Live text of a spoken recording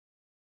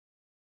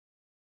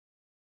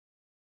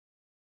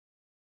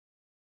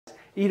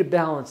Eat a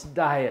balanced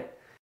diet.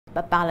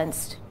 A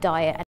balanced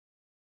diet.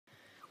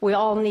 We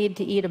all need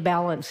to eat a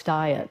balanced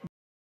diet.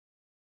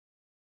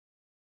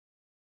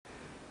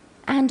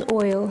 And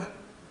oil.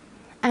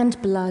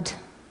 And blood.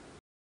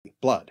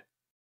 Blood.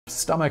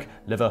 Stomach,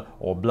 liver,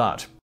 or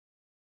blood.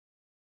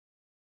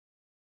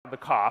 The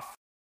cough.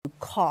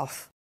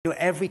 Cough.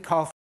 Every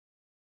cough.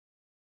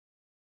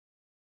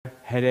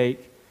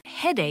 Headache.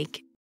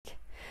 Headache.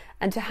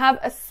 And to have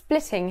a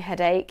splitting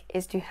headache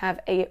is to have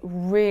a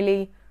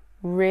really,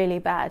 really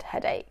bad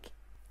headache.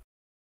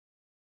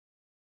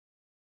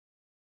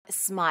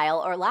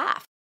 Smile or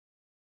laugh.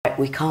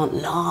 We can't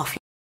laugh.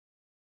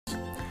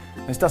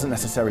 This doesn't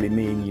necessarily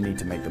mean you need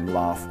to make them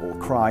laugh or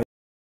cry.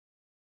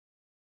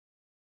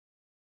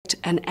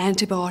 An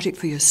antibiotic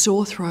for your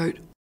sore throat.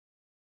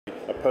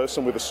 A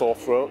person with a sore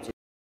throat.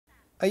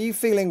 Are you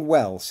feeling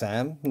well,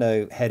 Sam?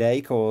 No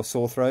headache or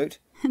sore throat?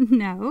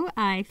 No,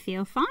 I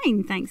feel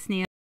fine, thanks,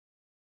 Neil.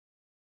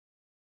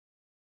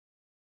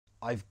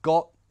 I've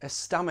got a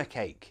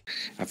stomachache.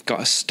 I've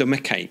got a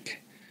stomachache.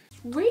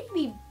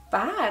 Really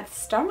bad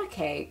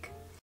stomachache.